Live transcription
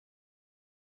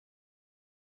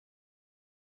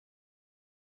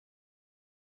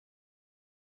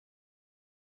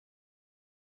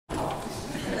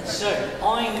so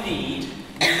I need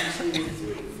 1, 2,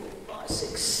 3, 4, 5,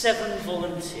 6, 7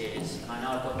 volunteers. I know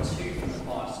I've got 2 from the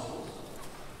choir schools.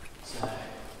 So, 1,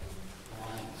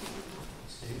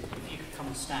 2, if you could come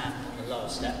and stand on the lower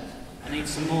step. I need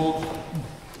some more.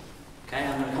 Okay,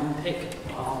 I'm going to come and pick.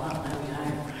 Oh, there we go.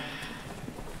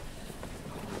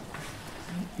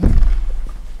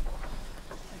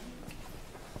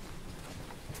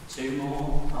 Two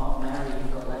more. Oh, Mary,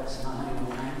 you've got legs and I know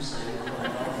your name, so you've got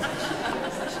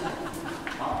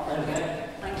oh, there we go.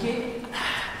 Thank you.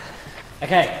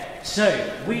 Okay, so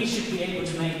we should be able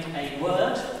to make a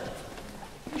word.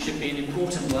 It should be an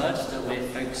important word that we're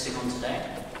focusing on today.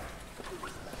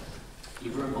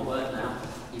 You've ruined my word now.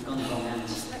 You've gone the wrong end.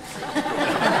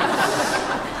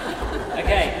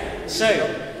 Okay, so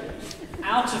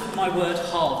out of my word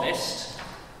harvest,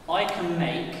 I can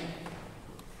make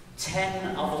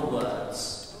 10 other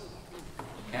words.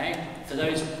 Okay? For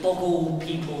those boggle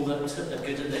people that are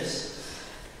good at this.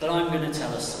 But I'm going to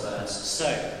tell us the words. So,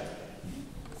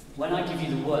 when I give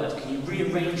you the word, can you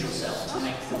rearrange yourself to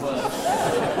make the word?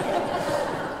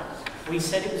 We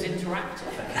said it was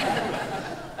interactive,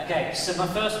 okay? Okay, so my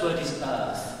first word is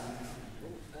earth.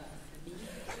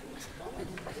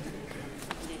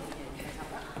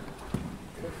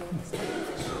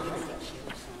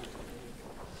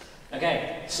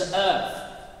 Okay, so earth.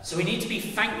 So we need to be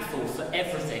thankful for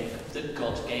everything that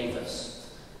God gave us.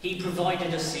 He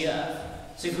provided us the earth.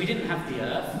 So if we didn't have the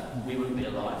earth, we wouldn't be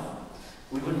alive.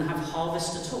 We wouldn't have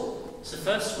harvest at all. So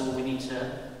first of all, we need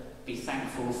to be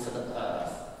thankful for the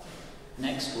earth.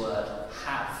 Next word,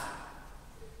 have.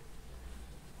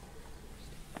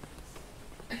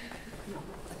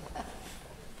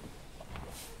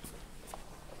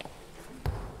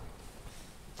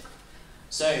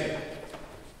 So,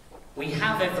 we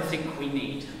have everything we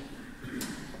need.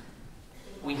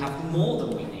 We have more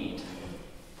than we need.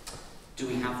 Do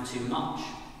we have too much?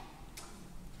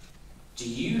 Do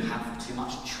you have too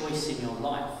much choice in your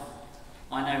life?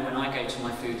 I know when I go to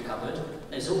my food cupboard,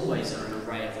 there's always an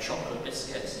array of chocolate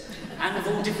biscuits, and of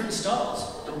all different styles,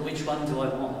 but which one do I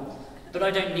want? But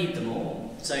I don't need them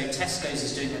all, so Tesco's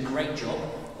is doing a great job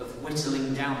of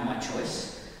whittling down my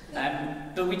choice,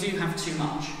 but we do have too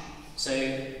much.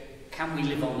 So, can we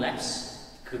live on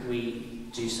less? Could we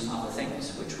do some other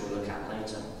things, which we'll look at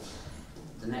later?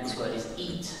 The next word is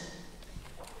eat.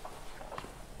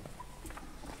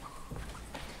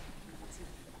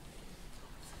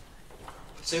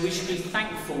 So we should be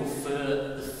thankful for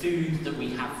the food that we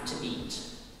have to eat.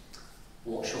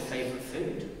 What's your favourite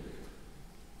food?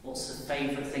 What's the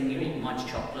favourite thing you eat? Mine's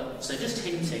chocolate. So just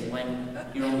hinting when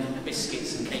you're on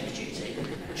biscuits and cake duty,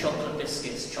 chocolate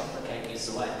biscuits, chocolate cake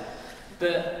is the way.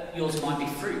 But yours might be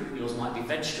fruit, yours might be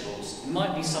vegetables, it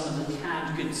might be some of the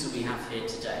canned goods that we have here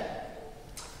today.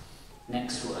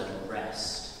 Next word,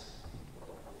 rest.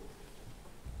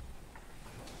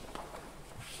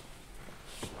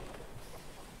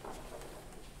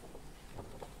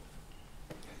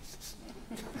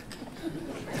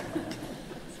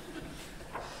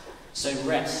 So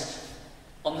rest.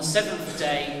 On the 7th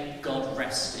day, God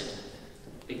rested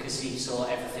because he saw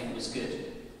everything was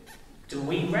good. Do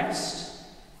we rest?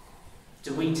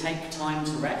 Do we take time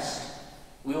to rest?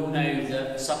 We all know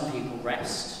that some people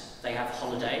rest. They have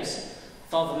holidays.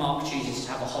 Father Mark chooses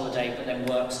to have a holiday but then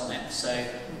works on it, so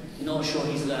not sure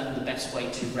he's learned the best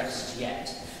way to rest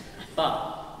yet.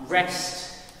 But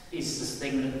rest is the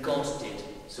thing that God did,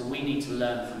 so we need to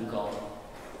learn from God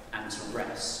and to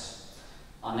rest.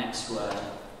 Our next word,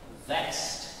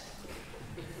 vest.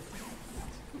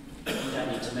 You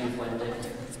don't need to move, Wendy.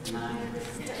 No.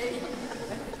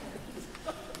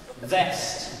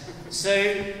 Vest. So,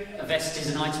 a vest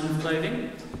is an item of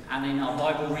clothing, and in our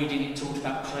Bible reading it talked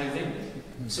about clothing.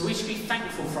 So we should be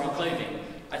thankful for our clothing.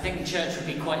 I think the church would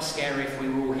be quite scary if we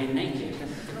were all here naked.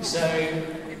 So,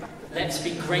 let's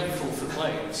be grateful for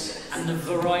clothes, and the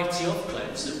variety of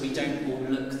clothes, that we don't all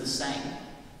look the same.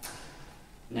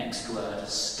 Next word,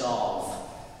 starve.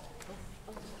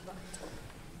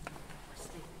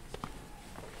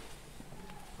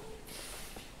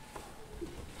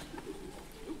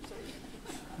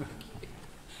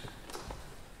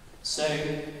 So,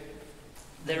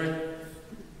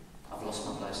 I've lost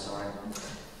my place, sorry.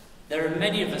 There are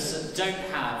many of us that don't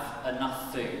have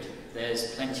enough food.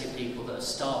 There's plenty of people that are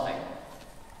starving.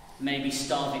 Maybe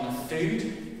starving of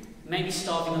food, maybe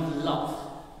starving of love.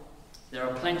 There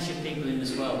are plenty of people in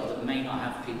this world that may not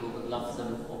have people that love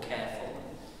them or care for them.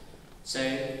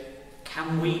 So,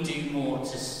 can we do more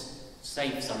to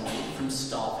save somebody from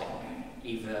starving?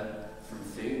 Either from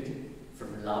food,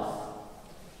 from love,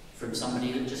 from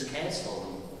somebody that just cares for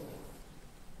them.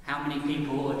 How many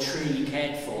people are truly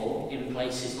cared for in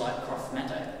places like Croft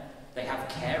Meadow? They have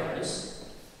carers,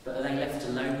 but are they left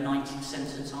alone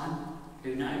 90% of the time?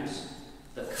 Who knows?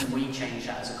 But can we change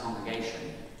that as a congregation?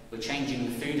 We're changing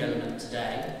the food element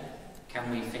today. Can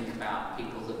we think about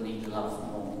people that need love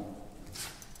more?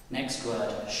 Next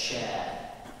word, share.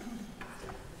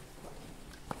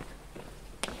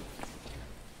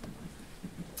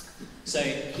 So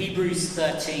Hebrews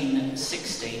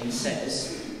 13:16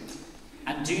 says,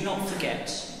 "And do not forget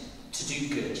to do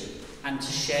good and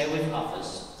to share with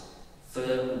others,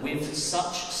 for with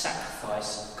such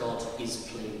sacrifice God is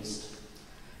pleased."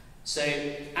 So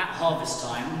at harvest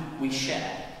time we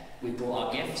share. We brought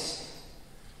our gifts.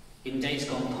 In days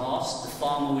gone past, the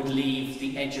farmer would leave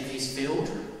the edge of his field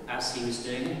as he was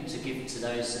doing it to give to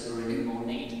those that were in more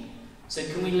need. So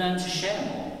can we learn to share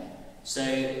more? So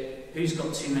who's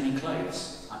got too many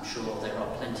clothes? I'm sure there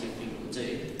are plenty of people who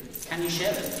do. Can you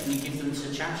share them? Can you give them to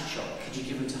a charity shop? Could you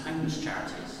give them to homeless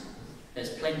charities? There's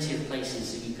plenty of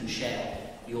places that you can share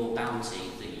your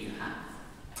bounty that you have.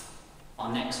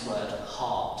 Our next word,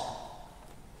 heart.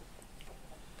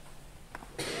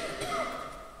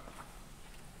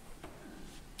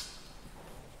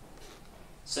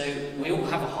 So we all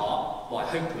have a heart. Well, I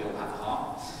hope we all have a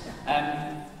heart.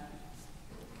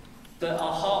 But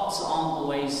our hearts aren't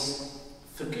always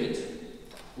for good.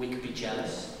 We could be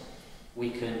jealous. We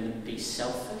can be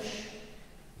selfish.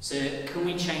 So can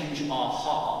we change our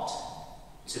heart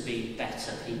to be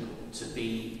better people, to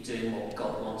be doing what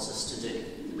God wants us to do?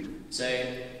 So,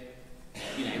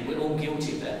 we're all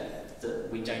guilty of it,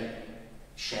 that we don't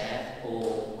share,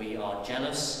 or we are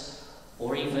jealous,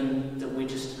 or even that we're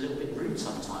just a little bit rude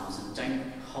sometimes and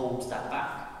don't hold that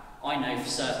back. I know for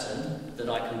certain that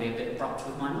I can be a bit abrupt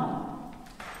with my mum,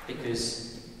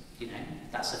 because,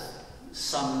 that's a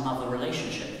son-mother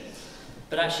relationship.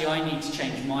 But actually I need to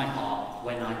change my heart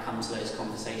when I come to those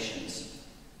conversations,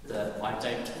 that I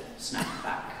don't snap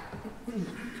back.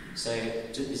 So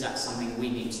is that something we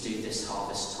need to do this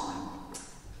harvest time?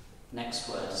 Next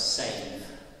word, save.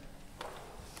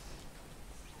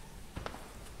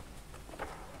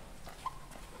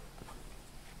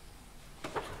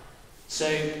 So,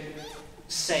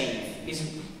 save is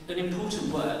an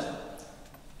important word,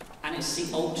 and it's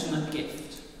the ultimate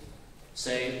gift.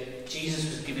 So, Jesus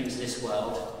was given to this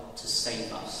world to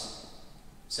save us.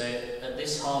 So, at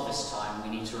this harvest time, we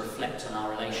need to reflect on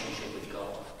our relationship with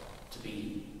God, to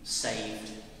be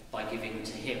saved by giving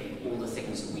to Him all the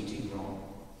things that we do wrong.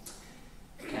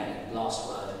 Okay, last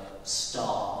word,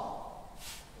 star.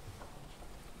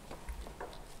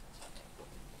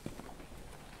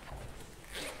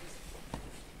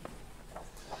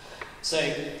 So,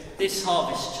 this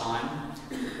harvest time,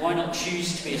 why not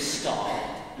choose to be a star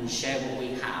and share what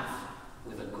we have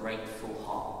with a grateful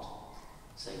heart?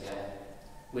 So,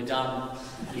 we're done.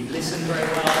 You've listened very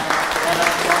well. Well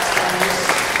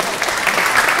done,